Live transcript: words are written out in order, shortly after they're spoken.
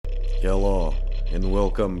Hello, and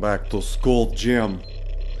welcome back to School Gym.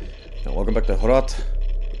 And welcome back to Hrot.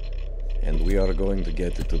 And we are going to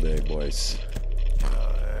get it today, boys.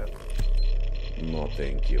 No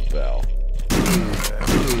thank you, pal.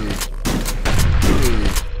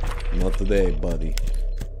 Not today, buddy.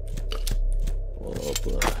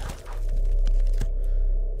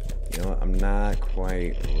 You know what? I'm not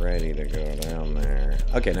quite ready to go down there.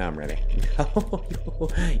 Okay, now I'm ready.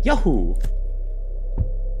 Yahoo!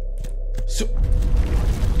 So...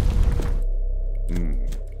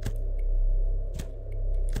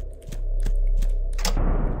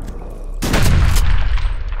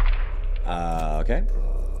 Okay.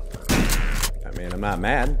 I mean, I'm not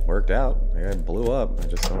mad. Worked out. I blew up. I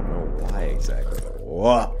just don't know why exactly.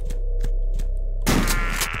 Whoa!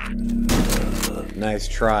 Nice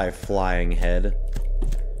try, flying head.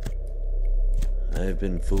 I've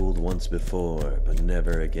been fooled once before, but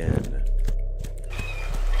never again.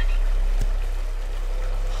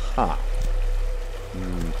 Ha.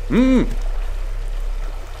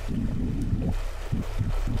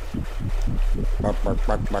 Bark, bark,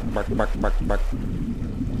 bark, bark, bark, bark, bark, bark.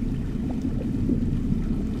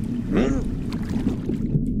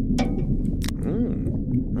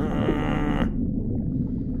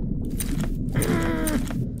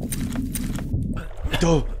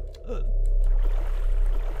 Oh.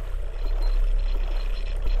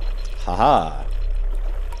 Haha.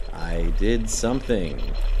 I did something.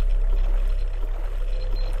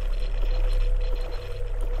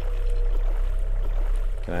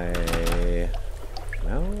 Can I...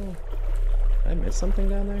 No? Did I miss something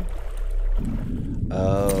down there?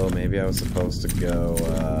 Oh, maybe I was supposed to go,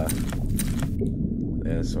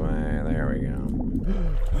 this way. There we go.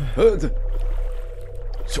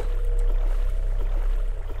 So.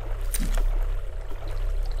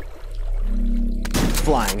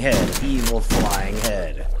 Flying head. Evil flying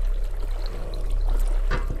head.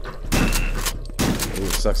 Ooh,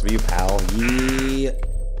 sucks for you, pal. Yeah.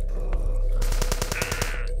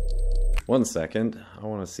 1 second. I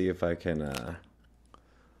want to see if I can,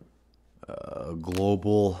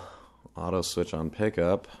 global auto switch on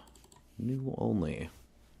pickup. New only.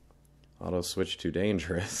 Auto switch to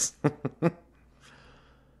dangerous.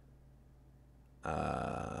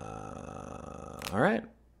 Alright.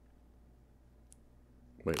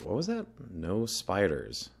 Wait, what was that? No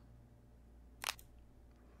spiders.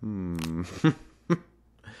 I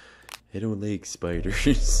don't like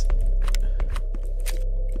spiders.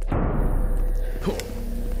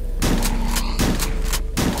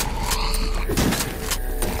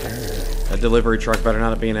 That delivery truck better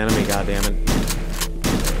not be an enemy, goddammit.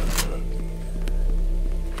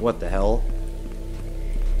 What the hell?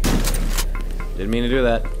 Didn't mean to do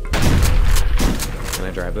that. Can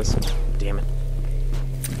I drive this? Damn it.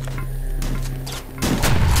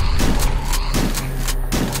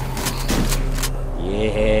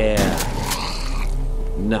 Yeah.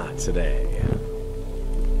 Not today.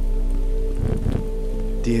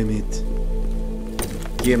 Damn it.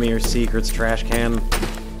 Give me your secrets, trash can.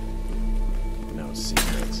 No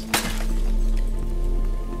secrets.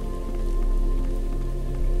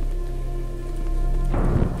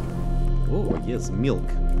 Oh, yes, milk.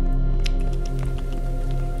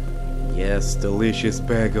 Yes, delicious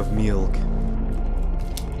bag of milk.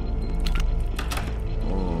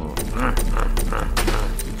 Oh.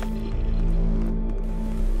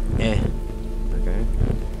 Okay.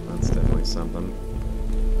 That's definitely something.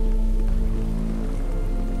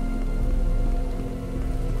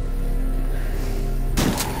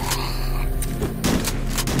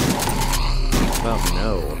 Oh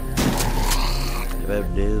no. Oh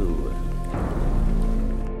no.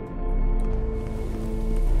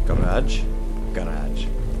 Garage? Garage.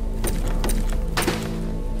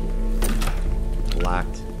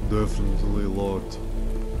 Locked. Definitely locked.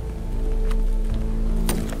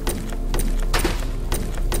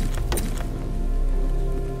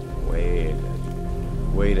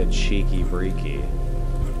 Wait a cheeky breaky.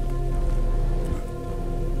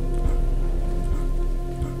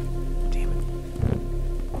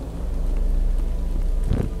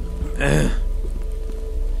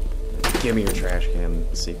 Give me your trash can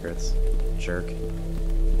secrets, jerk.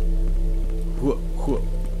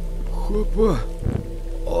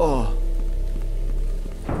 Oh.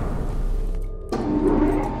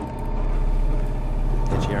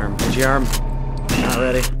 Itchy arm, itchy arm. Not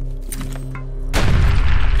ready.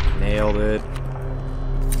 Nailed it.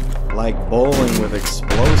 Like bowling with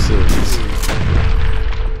explosives.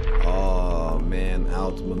 Oh man,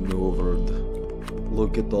 outmaneuvered.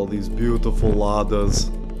 Look at all these beautiful ladders.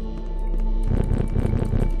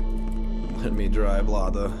 Let me drive,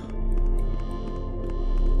 Lada.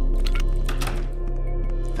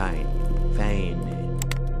 Fine. Fine.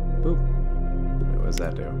 Boop. What does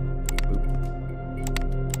that do? Boop.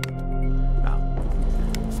 Oh.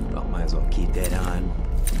 Well, might as well keep that on.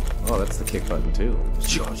 Oh, that's the kick button too.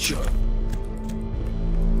 Sure, sure.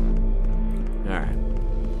 Alright.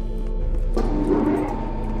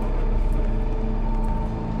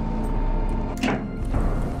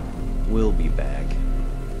 We'll be back.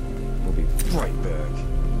 We'll be right back.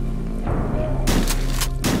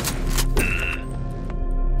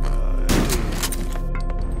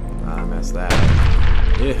 I messed that up.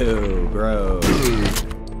 Ew, gross.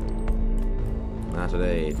 Not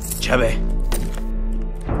today. Chubby!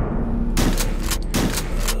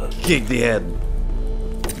 Kick the head!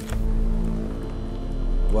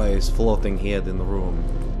 Why is floating head in the room?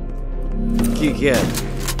 Kick head!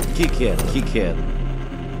 Kick head! Kick head!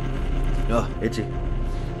 Oh, itchy.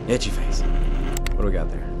 Itchy face. What do we got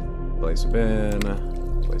there? Place of bin.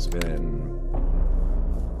 Place of bin.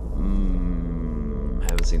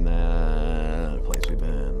 Haven't seen that. Place we've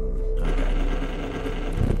been. Okay.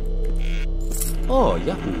 Oh,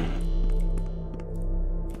 Yahoo!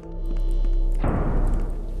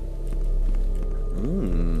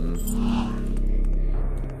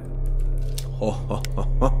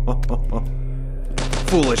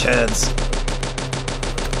 Foolish heads!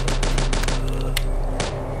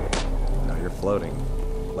 No, you're floating.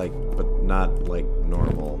 Like, but not like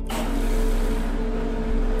normal.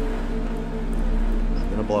 Is it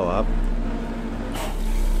gonna blow up?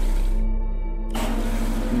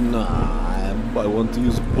 Nah, I want to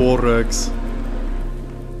use borax.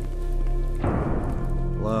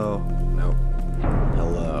 Hello? No.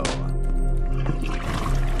 Hello.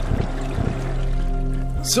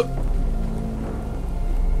 So,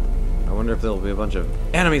 I wonder if there'll be a bunch of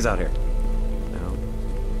enemies out here. No.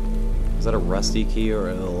 Is that a rusty key or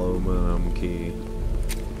an aluminum key?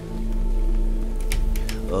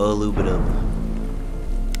 Aluminum.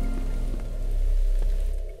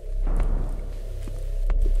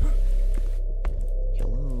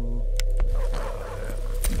 Hello.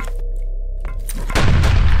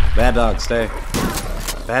 Bad dog, stay.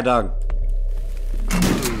 Bad dog.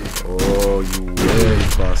 Oh, you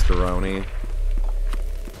wish, Busteroni.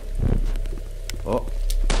 Oh.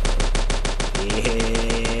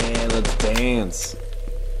 Yeah, let's dance.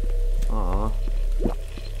 Aw.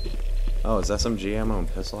 Oh, is SMG ammo and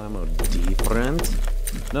pistol ammo different?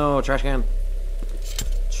 No, trash can.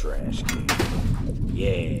 Trash can.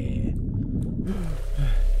 Yeah.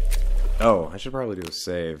 Oh, I should probably do a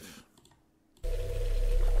save.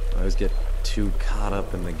 I always get too caught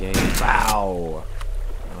up in the game. Wow.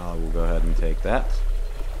 We'll go ahead and take that.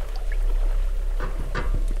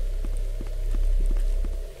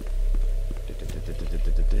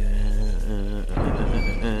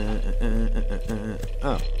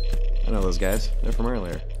 Oh, I know those guys. They're from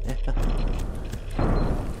earlier.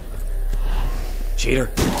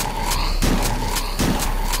 Cheater.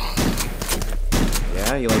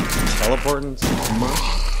 Yeah, you like teleporting so much?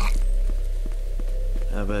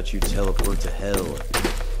 How about you teleport to hell?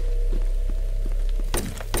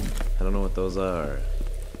 I don't know what those are.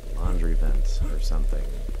 Laundry vents or something.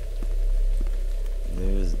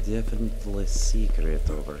 There's definitely a secret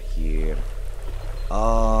over here. Oh,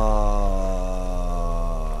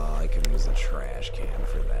 I can use the trash can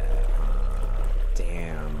for that.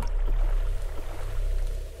 Damn.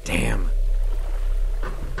 Damn.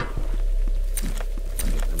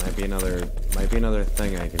 There might be another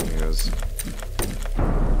thing I can use.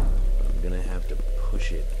 But I'm gonna have to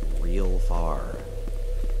push it real far.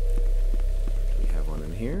 One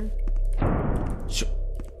in here? Sure.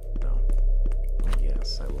 No.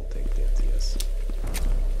 Yes, I will take that, yes.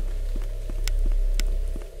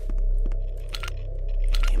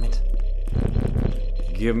 Damn it.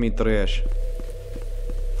 Give me trash.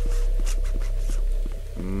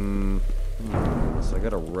 So I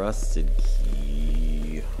got a rusted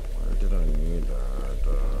key. Where did I need that?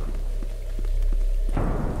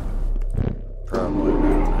 Probably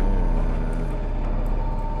down here.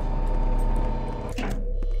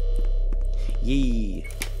 Yee.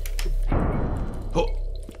 Oh.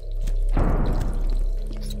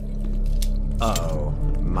 Uh-oh.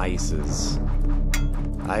 Mices.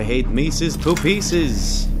 I hate mices to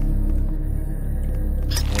pieces.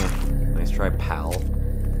 Nice try, pal.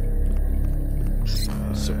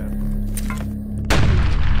 So.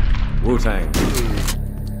 Wu-Tang.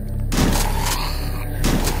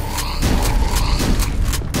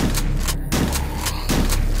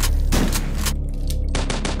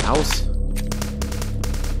 House?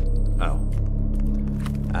 Oh.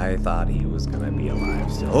 I thought he was gonna be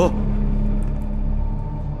alive still. Oh!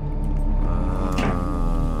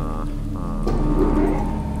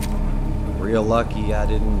 real lucky I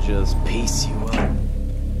didn't just piece you up.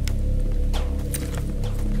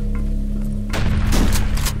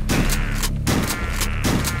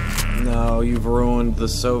 No, you've ruined the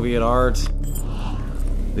Soviet art.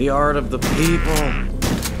 The art of the people.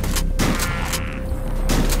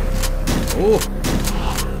 Ooh.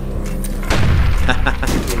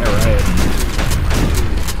 Yeah, right.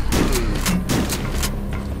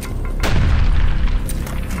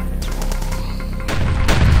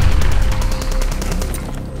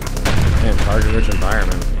 Man, target-rich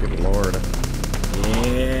environment. Good lord.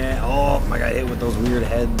 Yeah. Oh, I got hit with those weird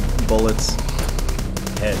head bullets.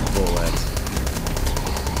 Head bullets.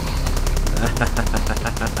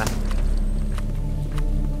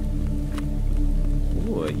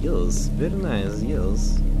 Oh, yes. Very nice,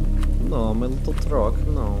 yes. No, my little truck,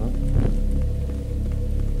 no.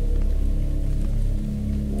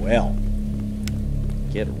 Well.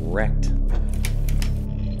 Get wrecked.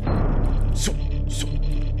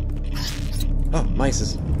 Oh,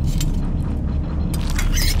 mices.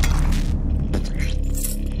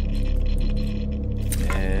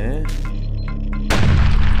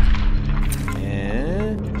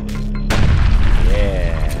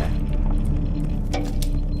 Yeah.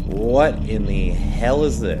 What in the hell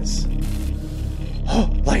is this? Oh,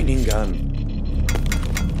 lightning gun.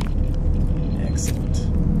 Excellent.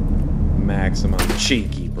 Maximum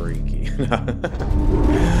cheeky breaky.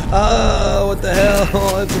 Oh, what the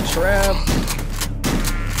hell? It's a trap.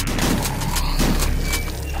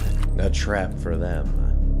 A trap for them.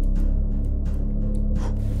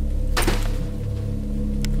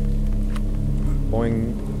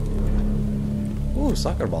 Boing. Ooh,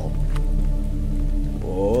 soccer ball.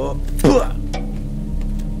 Oh.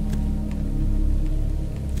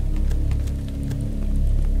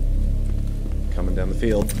 Coming down the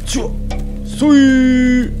field.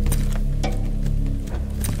 Sweet.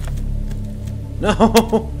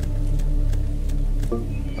 No.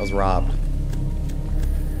 I was robbed.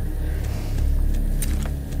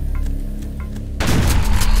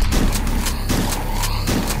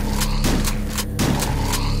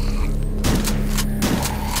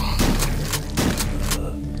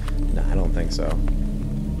 So,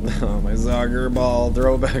 oh, my soccer ball,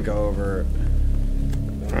 throw back over.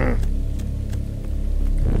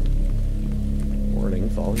 Warning,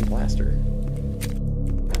 falling plaster.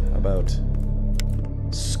 How about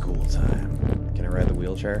school time? Can I ride the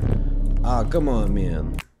wheelchair? Ah, come on,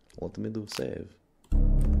 man. Let me do save.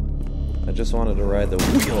 I just wanted to ride the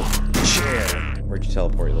wheelchair. Where'd you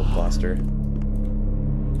teleport, you little plaster?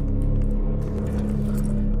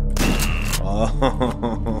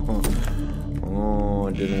 Oh. Oh,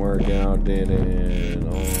 it didn't work out, did it?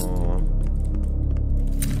 Oh.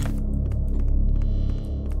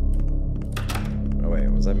 Oh wait,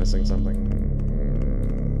 was I missing something?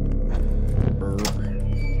 Burp.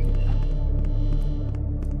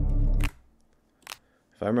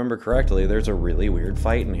 If I remember correctly, there's a really weird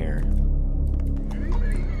fight in here.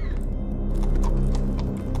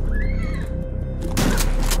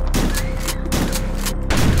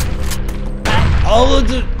 All of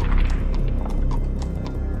the...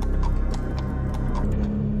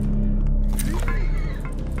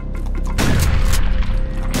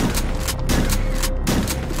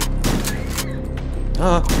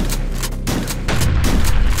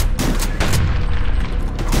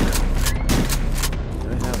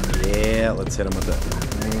 Yeah, let's hit him with it.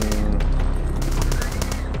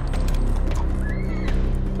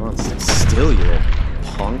 Come on, stick still, you little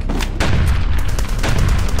punk.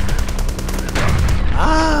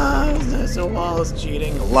 Ah, this wall is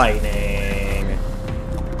cheating. Lightning.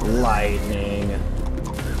 Lightning.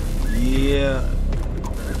 Yeah.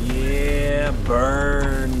 Yeah,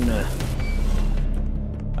 burn.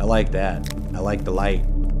 I like that. I like the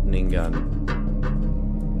lightning gun.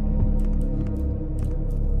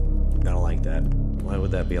 I don't like that. Why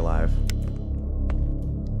would that be alive?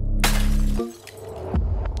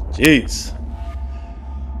 Jeez.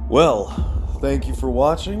 Well, thank you for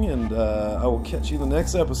watching, and I will catch you in the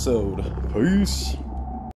next episode. Peace.